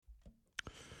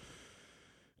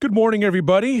Good morning,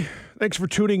 everybody. Thanks for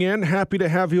tuning in. Happy to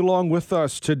have you along with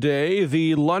us today.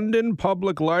 The London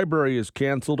Public Library has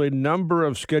canceled a number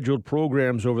of scheduled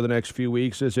programs over the next few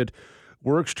weeks as it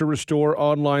works to restore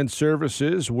online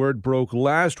services. Word broke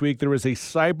last week there was a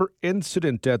cyber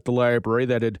incident at the library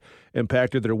that had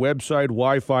impacted their website,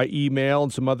 Wi-Fi, email,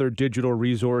 and some other digital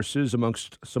resources,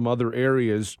 amongst some other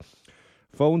areas.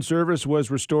 Phone service was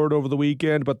restored over the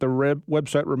weekend, but the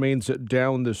website remains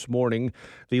down this morning.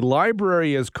 The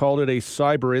library has called it a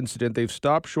cyber incident. They've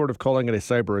stopped short of calling it a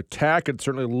cyber attack. It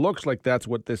certainly looks like that's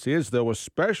what this is, though,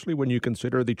 especially when you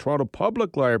consider the Toronto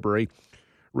Public Library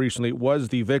recently was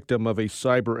the victim of a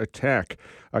cyber attack.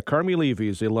 Carmi Levy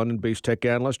is a London-based tech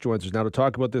analyst, joins us now to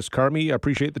talk about this. Carmi, I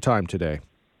appreciate the time today.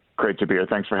 Great to be here.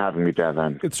 Thanks for having me,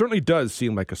 Devon. It certainly does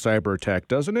seem like a cyber attack,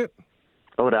 doesn't it?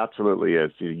 Oh, it absolutely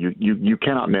is. You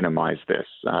cannot minimize this.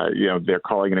 They're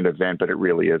calling it an event, but it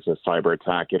really is a cyber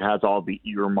attack. It has all the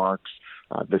earmarks,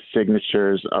 the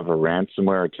signatures of a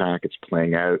ransomware attack. It's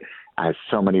playing out as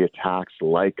so many attacks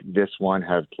like this one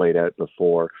have played out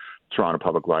before. Toronto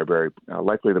Public Library,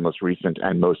 likely the most recent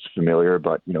and most familiar,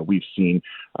 but we've seen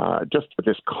just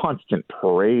this constant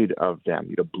parade of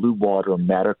them. Blue Water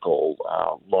Medical,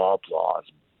 Loblaws,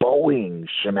 Boeing,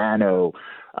 Shimano,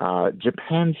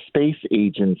 Japan Space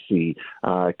Agency,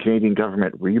 Canadian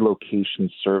Government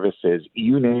Relocation Services,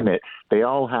 you name it, they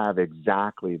all have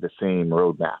exactly the same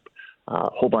roadmap. A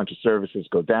whole bunch of services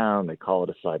go down, they call it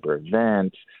a cyber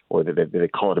event, or they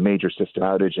call it a major system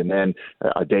outage, and then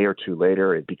a day or two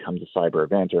later it becomes a cyber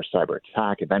event or a cyber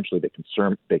attack. Eventually they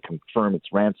confirm it's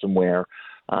ransomware.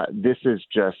 This is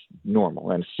just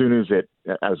normal. And as soon as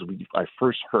I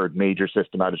first heard major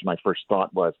system outage, my first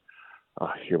thought was,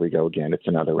 here we go again. It's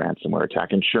another ransomware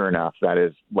attack. And sure enough, that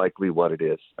is likely what it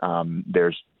is.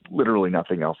 There's literally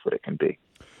nothing else that it can be.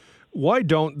 Why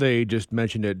don't they just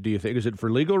mention it, do you think? Is it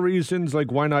for legal reasons? Like,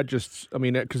 why not just,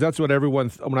 because that's what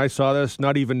everyone, when I saw this,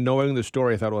 not even knowing the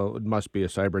story, I thought, well, it must be a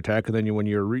cyber attack. And then when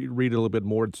you read a little bit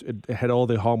more, it had all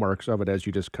the hallmarks of it, as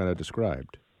you just kind of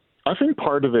described. I think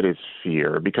part of it is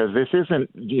fear, because this isn't,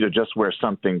 just where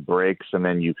something breaks and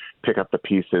then you pick up the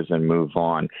pieces and move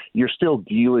on. You're still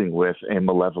dealing with a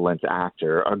malevolent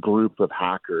actor, a group of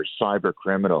hackers, cyber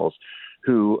criminals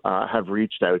who have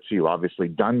reached out to you, obviously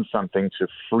done something to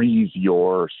freeze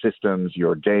your systems,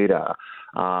 your data,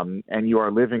 and you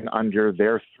are living under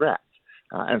their threat.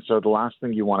 And so the last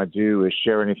thing you want to do is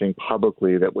share anything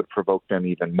publicly that would provoke them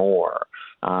even more.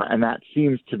 And that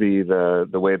seems to be the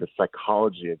way the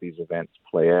psychology of these events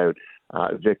play out.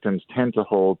 Victims tend to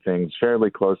hold things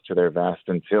fairly close to their vest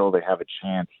until they have a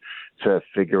chance to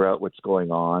figure out what's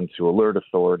going on, to alert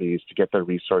authorities, to get their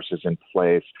resources in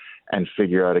place, and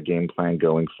figure out a game plan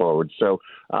going forward. So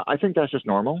I think that's just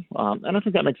normal, and I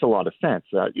think that makes a lot of sense.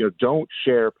 Don't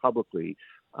share publicly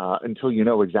until you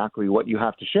know exactly what you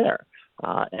have to share.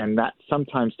 And that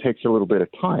sometimes takes a little bit of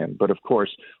time. But of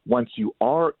course, once you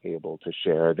are able to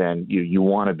share, then you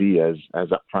want to be as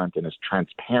upfront and as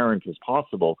transparent as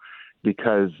possible.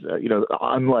 Because,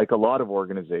 unlike a lot of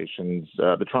organizations,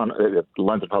 the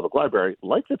London Public Library,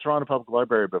 like the Toronto Public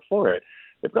Library before it,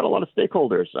 they've got a lot of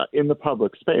stakeholders in the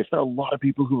public space. There are a lot of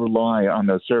people who rely on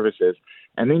those services,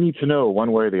 and they need to know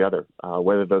one way or the other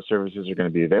whether those services are going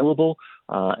to be available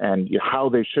and how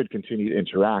they should continue to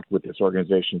interact with this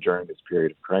organization during this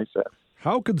period of crisis.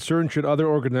 How concerned should other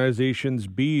organizations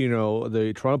be?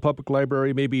 The Toronto Public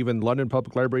Library, maybe even London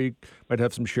Public Library might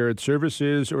have some shared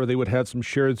services, or they would have some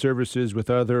shared services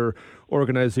with other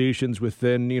organizations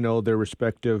within, their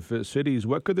respective cities.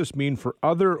 What could this mean for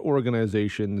other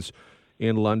organizations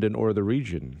in London or the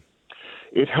region?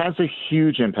 It has a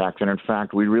huge impact. And in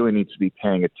fact, we really need to be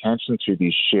paying attention to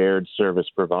these shared service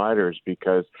providers,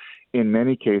 because in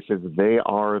many cases, they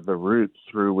are the route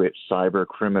through which cyber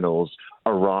criminals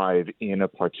arrive in a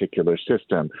particular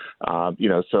system.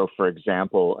 So for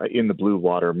example, in the Blue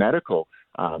Water Medical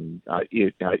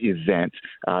event,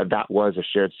 that was a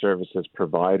shared services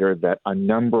provider that a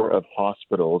number of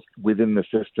hospitals within the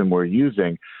system were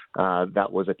using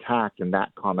that was attacked, and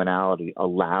that commonality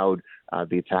allowed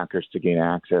the attackers to gain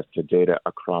access to data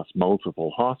across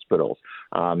multiple hospitals.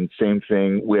 Same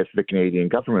thing with the Canadian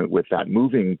government, with that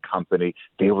moving company.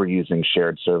 They were using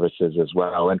shared services as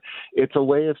well. And it's a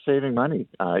way of saving money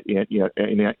in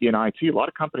IT. A lot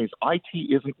of companies,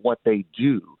 IT isn't what they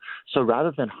do. So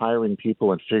rather than hiring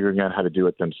people and figuring out how to do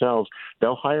it themselves,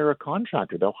 they'll hire a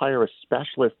contractor. They'll hire a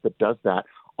specialist that does that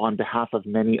on behalf of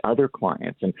many other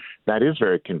clients. And that is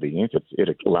very convenient.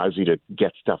 It allows you to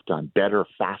get stuff done better,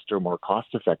 faster, more cost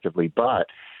effectively. But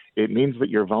it means that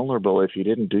you're vulnerable if you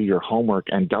didn't do your homework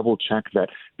and double check that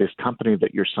this company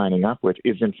that you're signing up with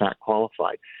is in fact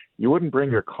qualified. You wouldn't bring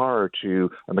your car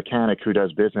to a mechanic who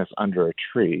does business under a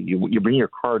tree. You bring your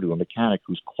car to a mechanic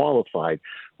who's qualified.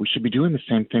 We should be doing the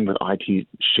same thing with IT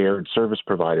shared service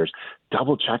providers,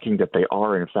 double checking that they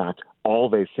are, in fact, all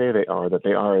they say they are, that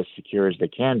they are as secure as they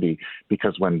can be,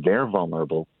 because when they're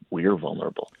vulnerable, we're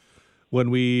vulnerable. When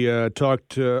we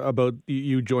talked about,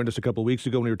 you joined us a couple of weeks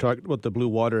ago when we were talking about the Blue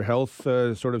Water Health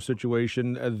sort of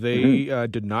situation. They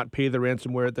did not pay the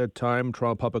ransomware at that time.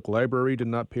 Toronto Public Library did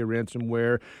not pay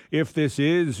ransomware. If this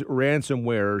is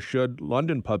ransomware, should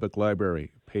London Public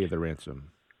Library pay the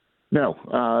ransom? No,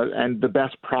 and the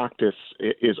best practice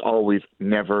is always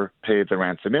never pay the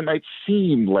ransom. It might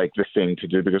seem like the thing to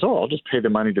do because, I'll just pay the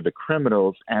money to the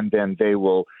criminals and then they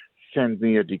will send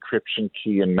me a decryption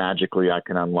key and magically I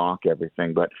can unlock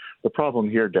everything. But the problem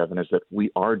here, Devon, is that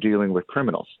we are dealing with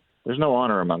criminals. There's no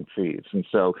honor among thieves. And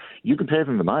so you can pay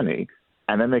them the money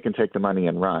and then they can take the money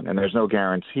and run. And there's no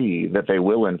guarantee that they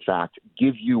will, in fact,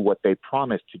 give you what they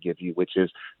promised to give you, which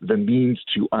is the means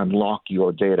to unlock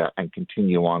your data and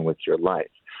continue on with your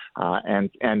life. And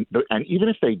even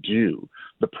if they do,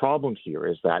 the problem here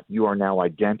is that you are now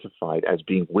identified as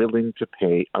being willing to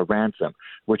pay a ransom,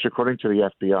 which, according to the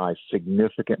FBI,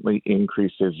 significantly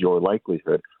increases your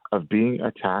likelihood of being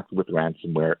attacked with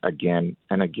ransomware again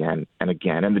and again and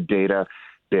again. And the data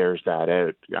bears that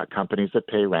out. Companies that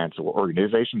pay ransom, or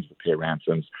organizations that pay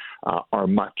ransoms, are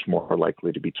much more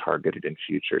likely to be targeted in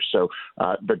future. So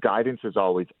the guidance is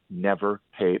always never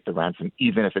pay the ransom,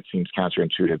 even if it seems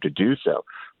counterintuitive to do so.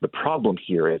 The problem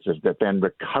here is that then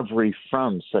recovery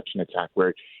from such an attack,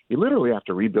 where you literally have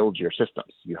to rebuild your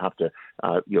systems. You have to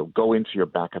go into your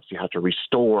backups. You have to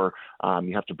restore.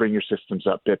 You have to bring your systems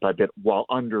up bit by bit while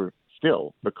under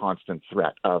still the constant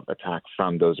threat of attack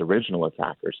from those original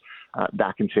attackers.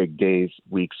 That can take days,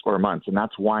 weeks, or months. And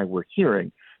that's why we're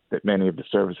hearing that many of the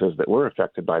services that were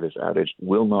affected by this outage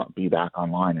will not be back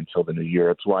online until the new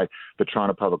year. It's why the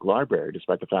Toronto Public Library,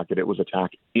 despite the fact that it was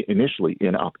attacked initially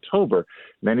in October,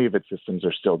 many of its systems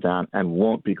are still down and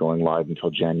won't be going live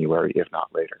until January, if not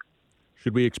later.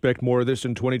 Should we expect more of this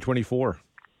in 2024?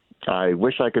 I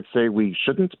wish I could say we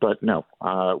shouldn't, but no,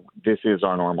 this is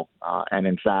our normal. And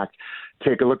in fact,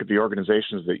 take a look at the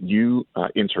organizations that you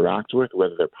interact with,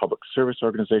 whether they're public service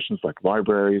organizations like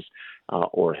libraries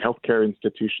or healthcare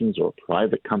institutions or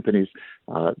private companies,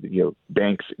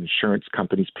 banks, insurance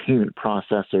companies, payment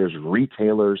processors,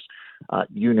 retailers,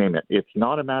 you name it. It's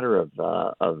not a matter of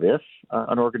if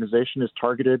an organization is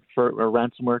targeted for a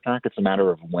ransomware attack. It's a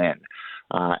matter of when.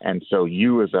 And so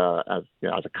you as a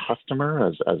customer,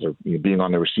 as being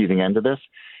on the receiving end of this,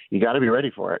 you got to be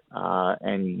ready for it.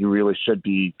 And you really should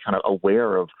be kind of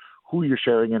aware of who you're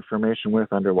sharing information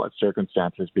with, under what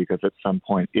circumstances, because at some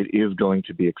point it is going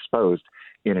to be exposed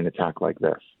in an attack like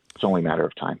this. It's only a matter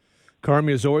of time.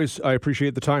 Carmi, as always, I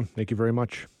appreciate the time. Thank you very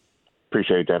much.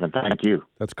 Appreciate it, Devon. Thank you.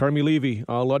 That's Carmi Levy,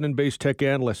 a London-based tech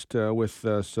analyst with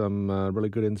some really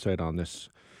good insight on this.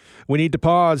 We need to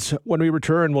pause. When we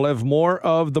return, we'll have more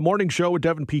of The Morning Show with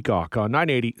Devon Peacock on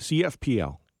 980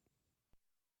 CFPL.